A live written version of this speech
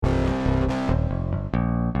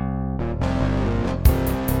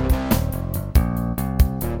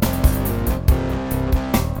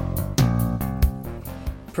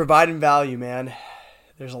Providing value, man.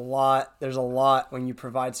 There's a lot when you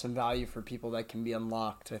provide some value for people that can be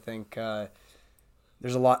unlocked. I think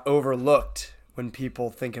there's a lot overlooked when people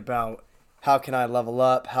think about how can I level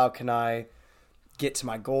up? How can I get to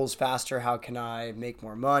my goals faster? How can I make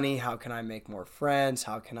more money? How can I make more friends?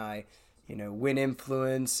 How can I, win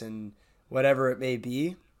influence and whatever it may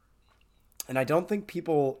be? And I don't think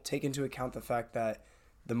people take into account the fact that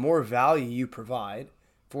the more value you provide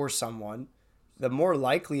for someone, the more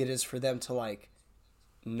likely it is for them to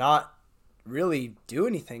not really do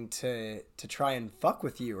anything to try and fuck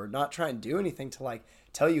with you, or not try and do anything to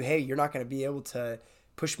tell you, hey, you're not going to be able to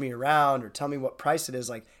push me around or tell me what price it is.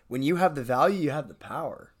 When you have the value, you have the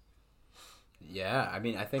power. Yeah, I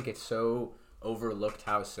mean, I think it's so overlooked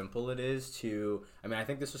how simple it is to, I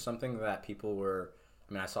think this was something that people were,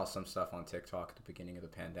 I saw some stuff on TikTok at the beginning of the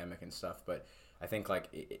pandemic and stuff, but I think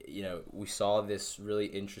we saw this really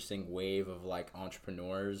interesting wave of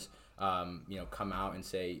entrepreneurs, come out and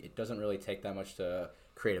say it doesn't really take that much to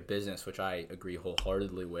create a business, which I agree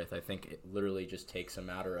wholeheartedly with. I think it literally just takes a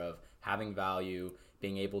matter of having value,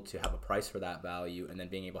 being able to have a price for that value, and then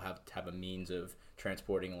being able to have a means of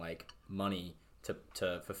transporting money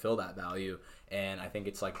to fulfill that value. And I think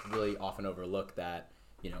it's really often overlooked that,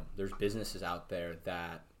 there's businesses out there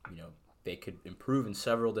that, they could improve in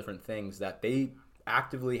several different things that they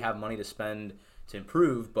actively have money to spend to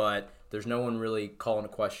improve, but there's no one really calling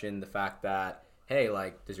into question the fact that, hey,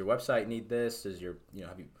 does your website need this? Does your,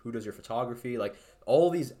 who does your photography?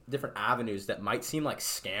 All these different avenues that might seem like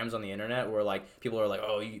scams on the internet, where people are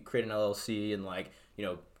oh, you create an LLC and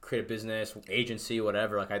create a business, agency,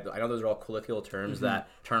 whatever. I know those are all colloquial terms that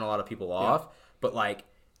turn a lot of people off, but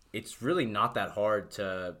it's really not that hard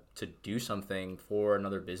to do something for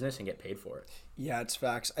another business and get paid for it. Yeah, it's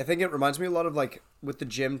facts. I think it reminds me a lot of with the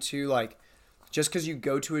gym too. Just because you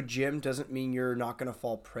go to a gym doesn't mean you're not going to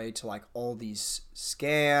fall prey to all these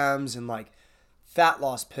scams and fat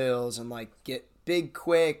loss pills and get big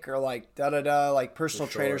quick or personal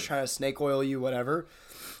trainers trying to snake oil you, whatever.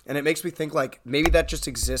 And it makes me think maybe that just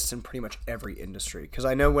exists in pretty much every industry. Because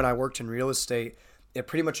I know when I worked in real estate, it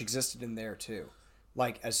pretty much existed in there too.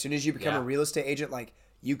 As soon as you become a real estate agent,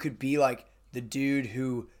 you could be the dude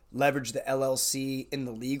who leveraged the LLC in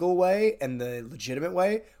the legal way and the legitimate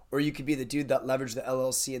way, or you could be the dude that leveraged the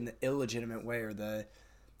LLC in the illegitimate way,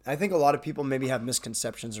 I think a lot of people maybe have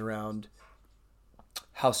misconceptions around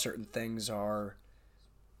how certain things are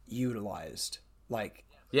utilized.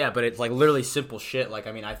 Yeah, but it's literally simple shit.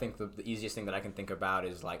 I think the easiest thing that I can think about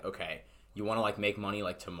is okay, you want to make money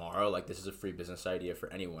tomorrow. This is a free business idea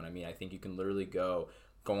for anyone. I think you can literally go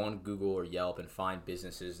on Google or Yelp and find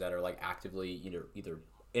businesses that are actively either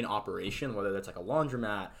in operation, whether that's a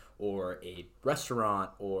laundromat or a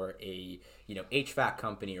restaurant or a HVAC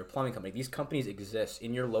company or plumbing company. These companies exist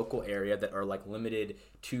in your local area that are limited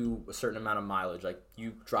to a certain amount of mileage.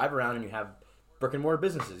 You drive around and you have brick and mortar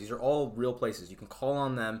businesses. These are all real places. You can call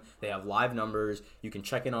on them. They have live numbers. You can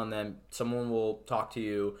check in on them. Someone will talk to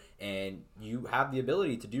you, and you have the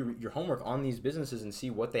ability to do your homework on these businesses and see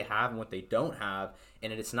what they have and what they don't have.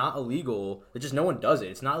 And it's not illegal. It's just no one does it.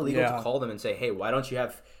 It's not illegal to call them and say, hey, why don't you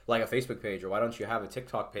have a Facebook page, or why don't you have a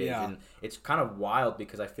TikTok page? Yeah. And it's kind of wild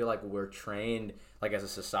because I feel we're trained as a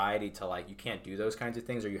society to you can't do those kinds of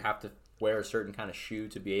things, or you have to wear a certain kind of shoe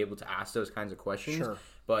to be able to ask those kinds of questions. Sure.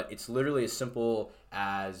 But it's literally as simple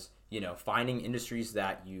as, finding industries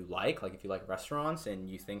that you like if you like restaurants and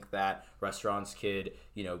you think that restaurants could,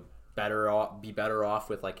 be better off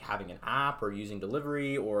with having an app or using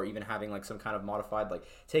delivery, or even having some kind of modified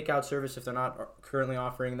takeout service if they're not currently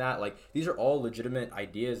offering that. These are all legitimate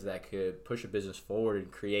ideas that could push a business forward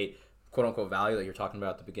and create quote unquote value that you're talking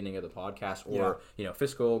about at the beginning of the podcast, or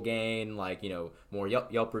fiscal gain, more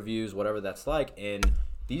Yelp reviews, whatever that's and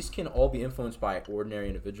these can all be influenced by ordinary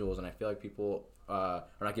individuals. And I feel people are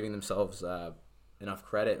not giving themselves enough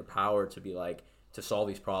credit or power to be to solve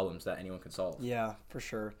these problems that anyone can solve. Yeah, for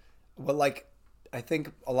sure. But I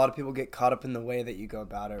think a lot of people get caught up in the way that you go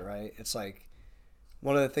about it, right? It's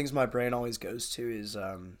one of the things my brain always goes to is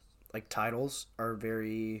titles are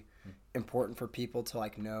very important for people to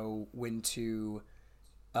know when to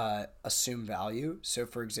assume value. So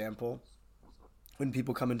for example, when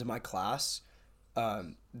people come into my class,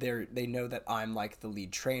 they know that I'm the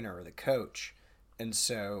lead trainer or the coach, and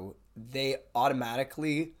so they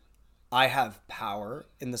automatically, I have power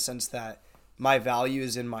in the sense that my value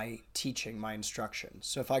is in my teaching, my instruction.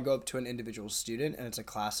 So if I go up to an individual student and it's a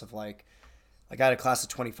class of I had a class of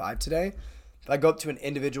 25 today. If I go up to an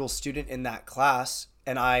individual student in that class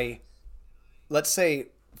and let's say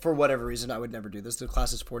for whatever reason, I would never do this, the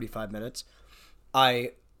class is 45 minutes.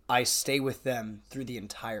 I I stay with them through the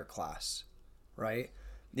entire class, right?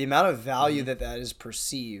 The amount of value that is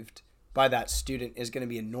perceived by that student is going to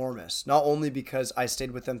be enormous. Not only because I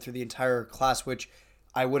stayed with them through the entire class, which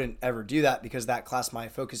I wouldn't ever do that because that class, my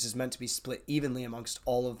focus is meant to be split evenly amongst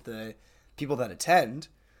all of the people that attend.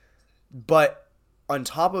 But on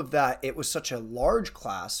top of that, it was such a large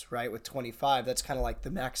class, right? With 25, that's kind of like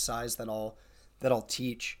the max size that I'll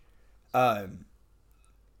teach.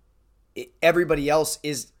 Everybody else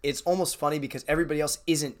it's almost funny because everybody else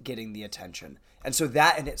isn't getting the attention. And so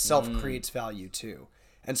that in itself creates value too.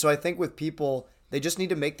 And so I think with people, they just need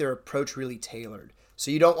to make their approach really tailored.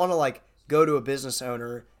 So you don't want to like go to a business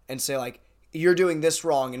owner and say like, you're doing this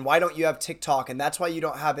wrong and why don't you have TikTok and that's why you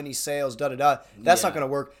don't have any sales, That's not going to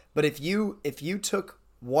work. But if you took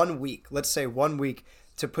 1 week, let's say 1 week,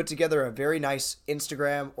 to put together a very nice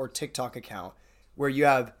Instagram or TikTok account where you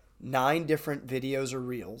have 9 different videos or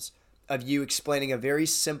reels of you explaining a very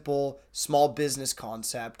simple small business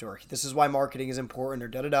concept, or this is why marketing is important,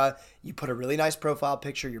 or you put a really nice profile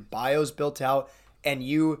picture, your bio's built out, and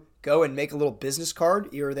you go and make a little business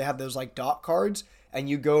card, or they have those like dot cards, and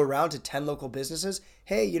you go around to 10 local businesses.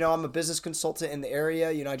 Hey, I'm a business consultant in the area.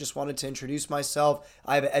 I just wanted to introduce myself.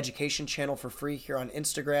 I have an education channel for free here on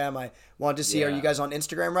Instagram. I wanted to see, Are you guys on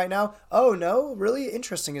Instagram right now? Oh, no? Really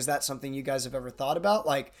interesting. Is that something you guys have ever thought about?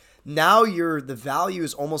 Like now the value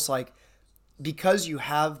is almost like, because you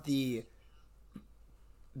have the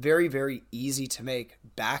very, very easy to make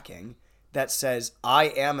backing that says, I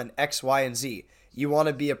am an X, Y, and Z. You want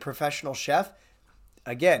to be a professional chef?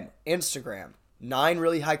 Again, Instagram. 9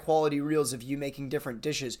 really high quality reels of you making different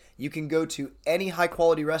dishes. You can go to any high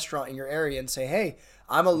quality restaurant in your area and say, hey,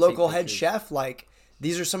 I'm a local head chef. Like,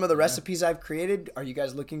 these are some of the recipes I've created. Are you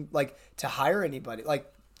guys looking like to hire anybody?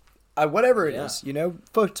 Like, whatever it is,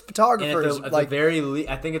 photographers. And I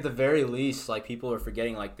think at the very least, like people are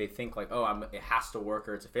forgetting, like they think like, oh, it has to work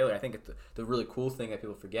or it's a failure. I think the really cool thing that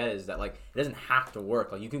people forget is that like it doesn't have to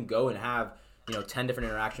work. Like you can go and have 10 different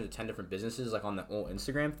interactions with 10 different businesses, like on the whole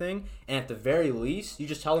Instagram thing. And at the very least, you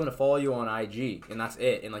just tell them to follow you on IG, and that's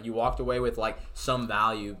it. And like you walked away with like some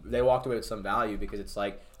value. They walked away with some value because it's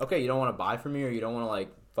like, okay, you don't want to buy from me or you don't want to like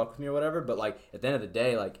fuck with me or whatever. But like at the end of the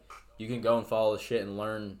day, like you can go and follow the shit and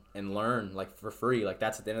learn like for free. Like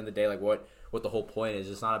that's at the end of the day, like what the whole point is.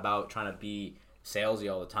 It's not about trying to be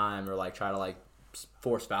salesy all the time or like try to like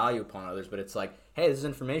force value upon others, but it's like, hey, this is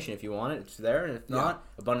information. If you want it, it's there, and if not,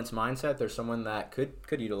 abundance mindset, there's someone that could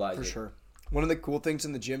utilize it. For sure. One of the cool things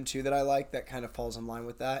in the gym too that I like that kind of falls in line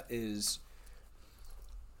with that is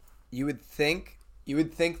you would think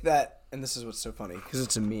that, and this is what's so funny because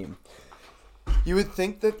it's a meme. You would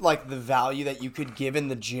think that like the value that you could give in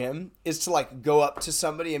the gym is to like go up to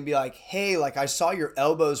somebody and be like, hey, like I saw your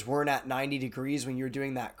elbows weren't at 90 degrees when you were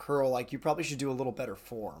doing that curl. Like you probably should do a little better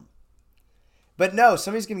form. But no,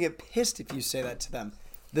 somebody's going to get pissed if you say that to them.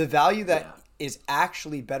 The value that is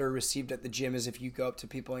actually better received at the gym is if you go up to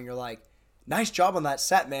people and you're like, nice job on that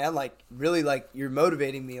set, man. Like really like you're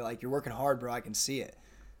motivating me. Like you're working hard, bro. I can see it.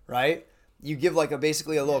 Right? You give like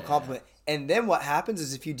basically a little compliment. And then what happens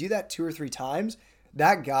is if you do that 2 or 3 times,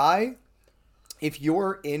 that guy, if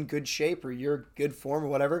you're in good shape or you're good form or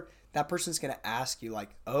whatever, that person's going to ask you like,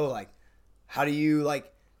 oh, like, how do you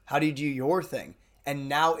do your thing? And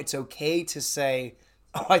now it's okay to say,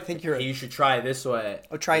 oh, I think you should try it this way.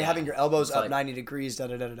 Oh, try having your elbows up 90 degrees,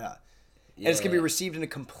 And it's going to be received in a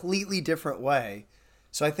completely different way.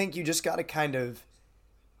 So I think you just got to kind of...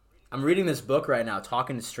 I'm reading this book right now,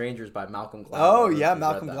 Talking to Strangers by Malcolm Gladwell. Oh, yeah,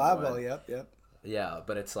 Malcolm Gladwell. Yep. Yeah,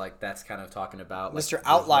 but it's like that's kind of talking about... Like, Mr.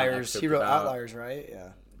 Outliers. He wrote Outliers, right?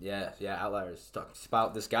 Yeah. Yeah, Outliers. Talks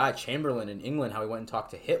about this guy, Chamberlain in England, how he went and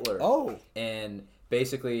talked to Hitler. Oh. And...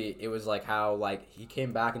 basically, it was like how like he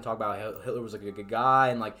came back and talked about how Hitler was like a good guy,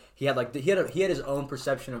 and like he had his own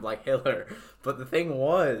perception of like Hitler. But the thing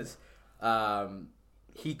was,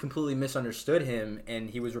 he completely misunderstood him, and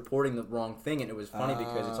he was reporting the wrong thing. And it was funny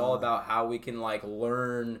because it's all about how we can like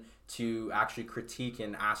learn to actually critique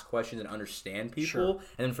and ask questions and understand people,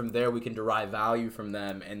 and then from there we can derive value from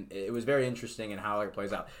them. And it was very interesting in how it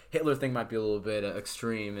plays out. Hitler thing might be a little bit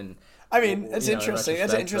extreme, and I mean it's interesting.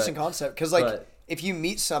 It's an interesting concept because like. If you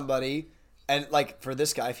meet somebody, and like for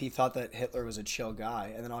this guy, if he thought that Hitler was a chill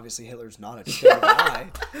guy, and then obviously Hitler's not a chill guy.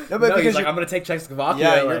 No, because he's like, I'm going to take Czechoslovakia.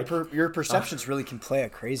 Yeah, your perceptions really can play a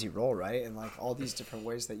crazy role, right? And like all these different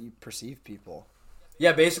ways that you perceive people.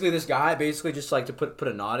 Yeah, basically this guy, just like to put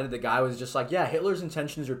a nod in, the guy was just like, yeah, Hitler's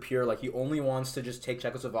intentions are pure. Like he only wants to just take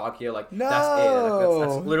Czechoslovakia. Like that's it. Like,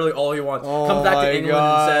 that's literally all he wants. Comes back to England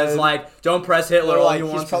and says like, don't press Hitler. All he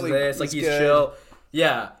wants is this. Like he's chill.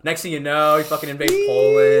 Yeah. Next thing you know, he fucking invades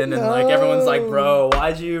Poland, and like everyone's like, bro,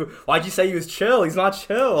 why'd you say he was chill? He's not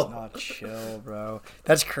chill. He's not chill, bro.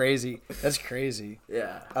 That's crazy. That's crazy.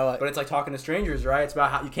 Yeah. But it's like talking to strangers, right? It's about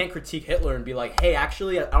how you can't critique Hitler and be like, hey,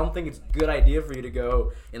 actually, I don't think it's a good idea for you to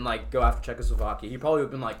go and like go after Czechoslovakia. He probably would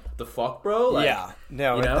have been like, the fuck, bro? Like, yeah.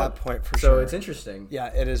 No, you know? at that point for so sure. it's interesting. Yeah,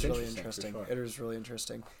 it is It's really interesting. for sure. It is really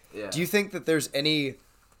interesting. Yeah. Do you think that there's any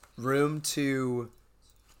room to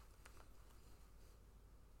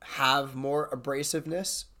have more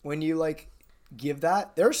abrasiveness when you like give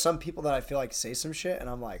that? There are some people that I feel like say some shit and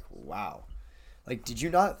I'm like, wow. Like, did you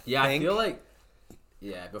not Yeah, think... I feel like...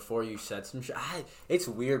 Yeah, before you said some shit... It's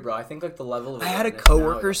weird, bro. I think like the level of... I had a awareness now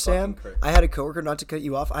coworker, is Sam. fucking I had a coworker, not to cut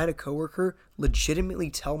you off. I had a coworker legitimately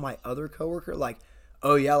tell my other coworker, like,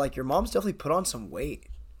 oh yeah, like your mom's definitely put on some weight.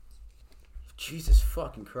 Jesus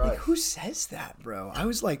fucking Christ. Like, who says that, bro? I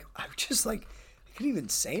was just like, I couldn't even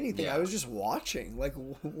say anything. Yeah. I was just watching. Like,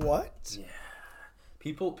 what? Yeah.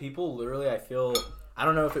 People literally, I feel... I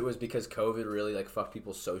don't know if it was because COVID really like fucked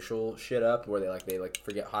people's social shit up, where they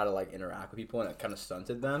forget how to like interact with people, and it kind of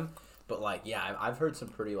stunted them. But like, yeah, I've heard some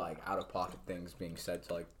pretty like out of pocket things being said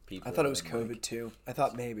to like people. I thought it was and, COVID like, too. I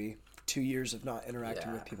thought maybe 2 years of not interacting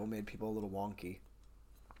Yeah. with people made people a little wonky.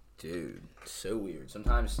 Dude, so weird.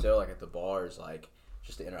 Sometimes still like at the bars, like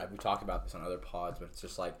just to interact. We talked about this on other pods, but it's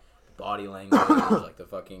just like body language, like the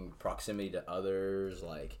fucking proximity to others.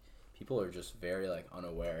 Like people are just very like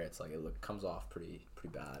unaware. It's like comes off pretty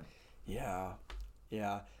bad. Yeah.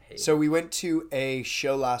 Yeah. Hate So we went to a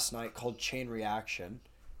show last night called Chain Reaction.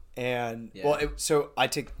 And, Yeah. well,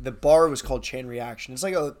 the bar was called Chain Reaction. It's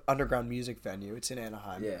like a underground music venue. It's in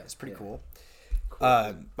Anaheim. Yeah, It's pretty yeah. cool.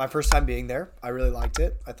 Cool. My first time being there, I really liked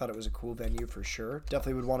it. I thought it was a cool venue for sure.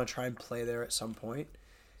 Definitely would want to try and play there at some point.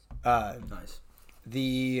 Nice.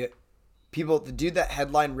 The dude that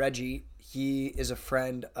headlined Reggie, he is a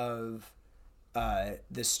friend of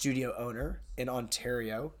the studio owner in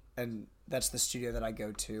Ontario, and that's the studio that I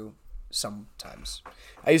go to sometimes.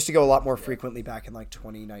 I used to go a lot more frequently back in like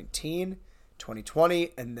 2019,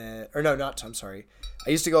 2020, I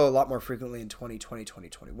used to go a lot more frequently in 2020,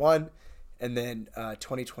 2021, and then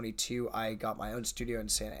 2022 I got my own studio in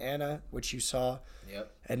Santa Ana, which you saw.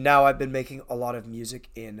 Yep. And now I've been making a lot of music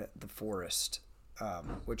in the forest,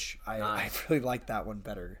 which I Nice. really like that one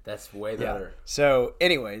better. That's way Yeah. better. So,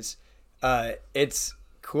 anyways, it's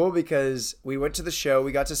cool because we went to the show,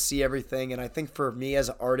 we got to see everything, and I think for me as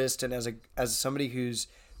an artist and as somebody who's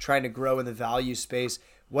trying to grow in the value space,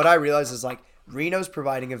 what I realize is like Reno's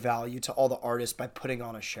providing a value to all the artists by putting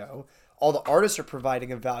on a show. All the artists are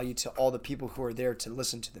providing a value to all the people who are there to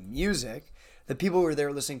listen to the music. The people who are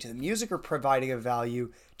there listening to the music are providing a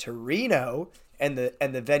value to Reno and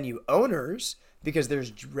the venue owners because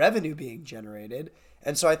there's revenue being generated.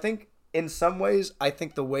 And so I think in some ways, I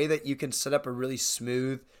think the way that you can set up a really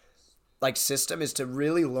smooth like system is to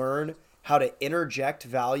really learn how to interject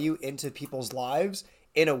value into people's lives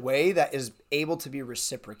in a way that is able to be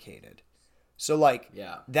reciprocated. So like,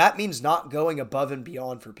 Yeah. that means not going above and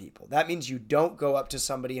beyond for people. That means you don't go up to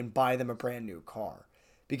somebody and buy them a brand new car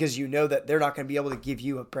because you know that they're not going to be able to give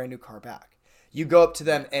you a brand new car back. You go up to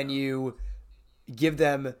them and you give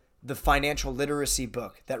them the financial literacy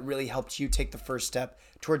book that really helped you take the first step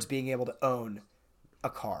towards being able to own a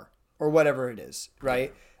car or whatever it is,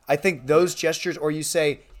 right? I think those gestures, or you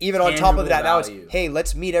say, even on top of Tangible that, now value. it's, hey,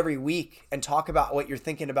 let's meet every week and talk about what you're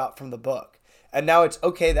thinking about from the book. And now it's,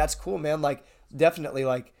 okay, that's cool, man. Like, definitely,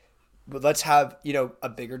 like, but let's have, a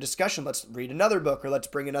bigger discussion. Let's read another book or let's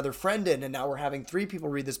bring another friend in. And now we're having 3 people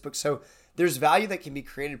read this book. So there's value that can be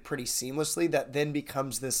created pretty seamlessly that then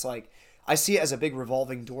becomes this, like, I see it as a big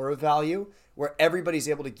revolving door of value where everybody's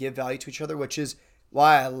able to give value to each other, which is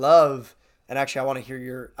why I love, and actually I want to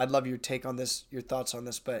hear I'd love your take on this, your thoughts on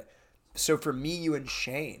this. But so for me, you and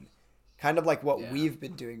Shane, kind of like what we've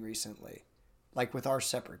been doing recently, like with our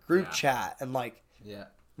separate group chat and like,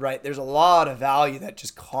 right, there's a lot of value that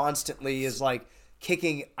just constantly is like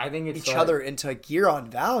kicking each other into gear on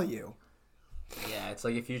value. Yeah, it's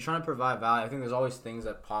like if you're trying to provide value, I think there's always things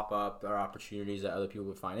that pop up or opportunities that other people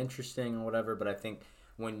would find interesting or whatever. But I think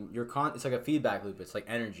when you're it's like a feedback loop. It's like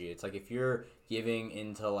energy. It's like if you're giving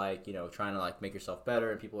into like, trying to like make yourself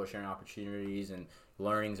better and people are sharing opportunities and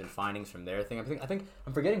learnings and findings from their thing. I think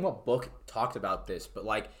I'm forgetting what book talked about this, but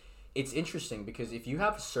like it's interesting because if you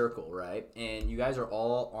have a circle, right, and you guys are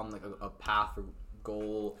all on like a path or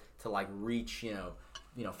goal to like reach,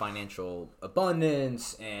 financial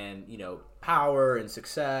abundance and, power and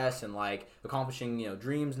success and like accomplishing,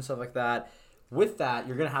 dreams and stuff like that. with that,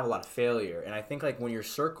 you're going to have a lot of failure. And I think like when your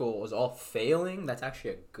circle is all failing, that's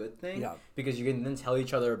actually a good thing. Yeah. Because you can then tell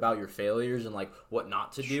each other about your failures and like what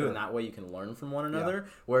not to do. Sure. And that way you can learn from one another.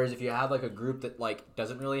 Yeah. Whereas if you have like a group that like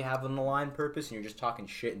doesn't really have an aligned purpose and you're just talking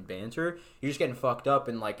shit and banter, you're just getting fucked up.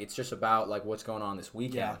 And like it's just about like what's going on this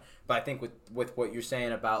weekend. Yeah. But I think with what you're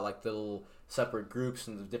saying about like the little separate groups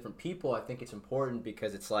and the different people, I think it's important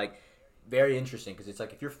because it's like very interesting because it's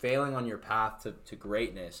like if you're failing on your path to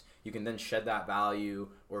greatness, you can then shed that value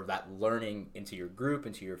or that learning into your group,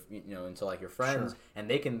 into your into like your friends, and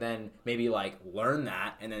they can then maybe like learn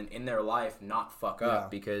that and then in their life not fuck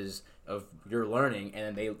up because of your learning, and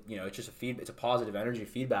then they it's just it's a positive energy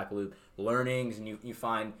feedback loop, learnings, and you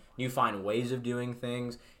find ways of doing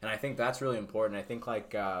things, and I think that's really important. I think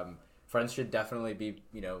like friends should definitely be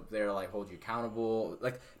there to like hold you accountable.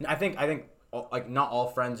 Like I think like not all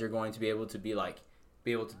friends are going to be able to be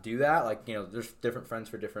able to do that. Like there's different friends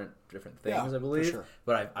for different things. I believe, for sure.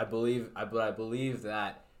 But I believe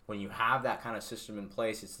that when you have that kind of system in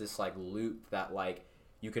place, it's this like loop that like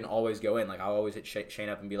you can always go in. Like I'll always hit Shane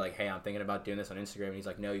up and be like, hey, I'm thinking about doing this on Instagram. And he's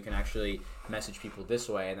like, no, you can actually message people this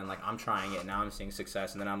way. And then like I'm trying it and now I'm seeing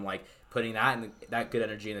success. And then I'm like putting that in that good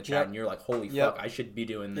energy in the chat. And you're like, holy fuck, I should be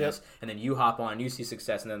doing this. And then you hop on, you see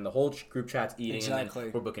success. And then the whole group chat's eating. Exactly.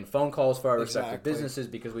 And then we're booking phone calls for our respective businesses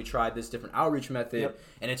because we tried this different outreach method.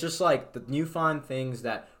 And it's just like the you find things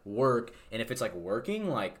that work. And if it's like working,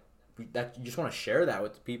 like that, you just want to share that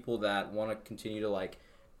with the people that want to continue to like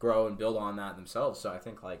grow and build on that themselves. So I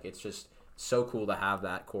think like it's just so cool to have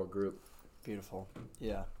that core group. Beautiful.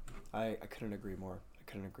 Yeah. I couldn't agree more.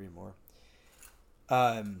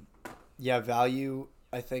 Value,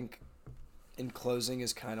 I think in closing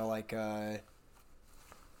is kind of like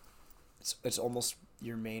it's almost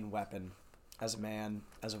your main weapon as a man,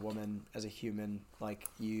 as a woman, as a human. Like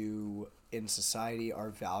you in society are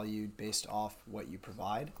valued based off what you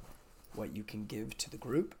provide, what you can give to the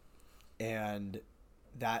group, and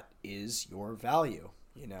that is your value,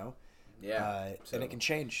 Yeah. And it can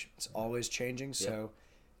change. It's always changing. So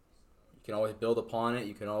you can always build upon it.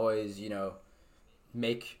 You can always,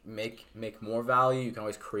 make more value. You can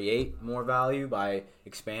always create more value by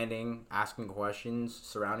expanding, asking questions,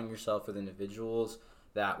 surrounding yourself with individuals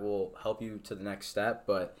that will help you to the next step.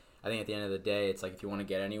 But I think at the end of the day, it's like if you want to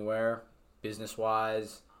get anywhere,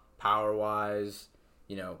 business-wise, power-wise,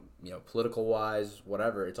 political wise,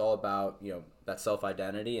 whatever, it's all about, that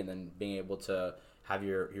self-identity and then being able to have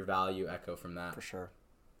your value echo from that. For sure.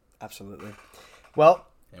 Absolutely. Well,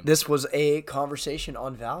 this was a conversation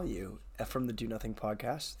on value from the Do Nothing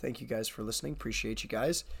podcast. Thank you guys for listening. Appreciate you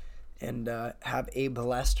guys. And have a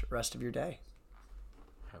blessed rest of your day.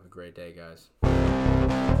 Have a great day, guys.